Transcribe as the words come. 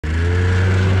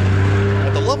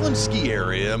Loveland Ski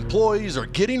Area employees are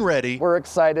getting ready. We're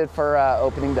excited for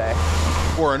opening day.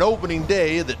 For an opening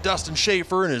day that Dustin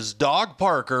Schaefer and his dog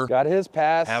Parker Got his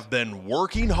pass. have been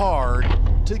working hard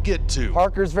to get to.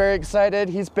 Parker's very excited.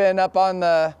 He's been up on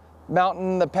the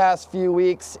mountain the past few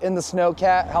weeks in the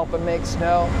snowcat, helping make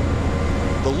snow.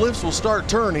 The lifts will start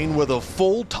turning with a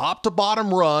full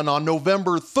top-to-bottom run on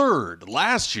November 3rd.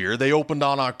 Last year, they opened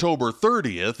on October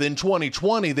 30th. In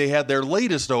 2020, they had their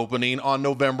latest opening on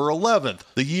November 11th.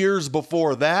 The years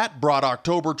before that brought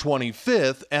October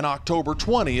 25th and October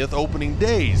 20th opening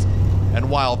days. And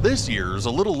while this year's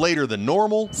a little later than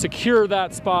normal, secure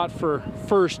that spot for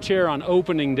first chair on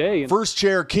opening day. First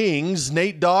chair kings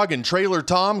Nate Dogg and Trailer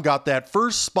Tom got that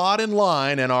first spot in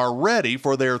line and are ready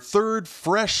for their third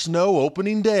fresh snow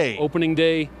opening day. Opening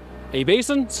day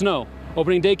A-Basin, snow.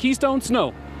 Opening day Keystone,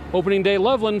 snow. Opening day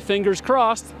Loveland, fingers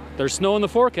crossed. There's snow in the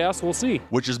forecast, we'll see.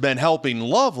 Which has been helping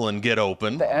Loveland get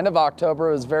open. The end of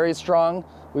October was very strong.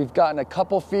 We've gotten a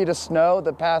couple feet of snow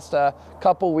the past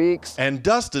couple weeks. And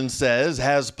Dustin says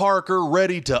has Parker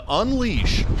ready to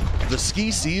unleash the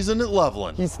ski season at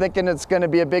Loveland. He's thinking it's going to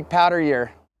be a big powder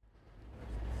year.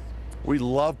 We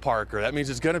love Parker. That means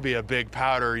it's going to be a big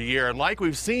powder year. And like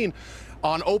we've seen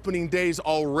on opening days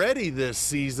already this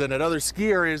season at other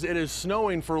ski areas, it is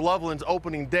snowing for Loveland's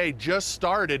opening day. Just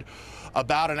started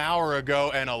about an hour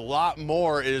ago, and a lot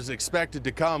more is expected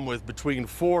to come, with between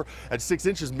 4 and 6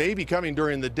 inches maybe coming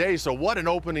during the day. So what an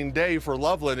opening day for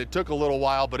Loveland. It took a little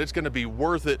while, but it's going to be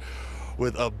worth it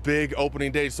with a big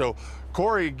opening day. So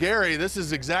Corey, Gary, this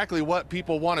is exactly what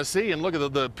people want to see. And look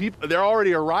at the people, they're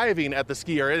already arriving at the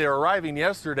ski area. They were arriving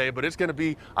yesterday, but it's going to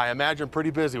be, I imagine, pretty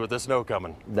busy with the snow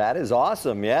coming. That is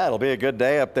awesome. Yeah, it'll be a good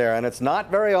day up there. And it's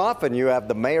not very often you have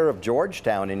the mayor of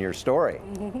Georgetown in your story.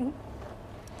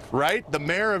 Right? The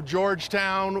mayor of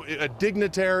Georgetown, a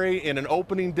dignitary in an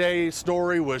opening day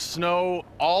story with snow,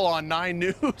 all on 9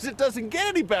 News. It doesn't get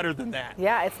any better than that.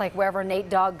 Yeah, it's like wherever Nate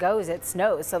Dogg goes, it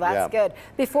snows, so that's good.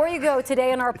 Before you go,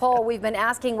 today in our poll, we've been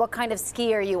asking what kind of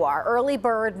skier you are. Early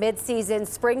bird, mid-season,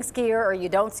 spring skier, or you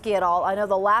don't ski at all. I know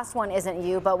the last one isn't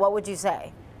you, but what would you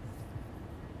say?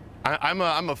 I'm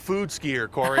a food skier,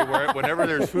 Corey. Whenever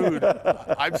there's food,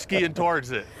 I'm skiing towards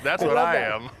it. That's what I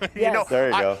am. Yes. You know, there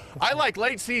you go. I like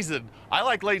late season. I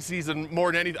like late season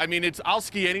more than anything. I mean, I'll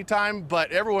ski anytime,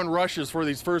 but everyone rushes for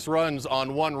these first runs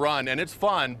on one run, and it's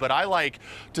fun. But I like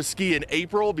to ski in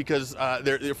April because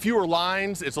there are fewer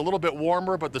lines. It's a little bit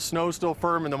warmer, but the snow's still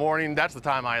firm in the morning. That's the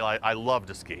time I love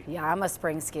to ski. Yeah, I'm a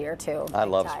spring skier too. I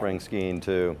love spring skiing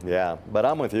too. Yeah, but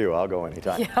I'm with you. I'll go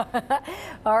anytime. Yeah.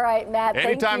 All right, Matt.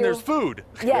 Anytime there's food.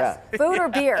 Yes, food or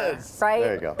beer, right?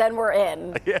 There you go. Then we're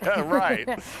in. Yeah, right.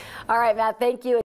 All right, Matt, thank you.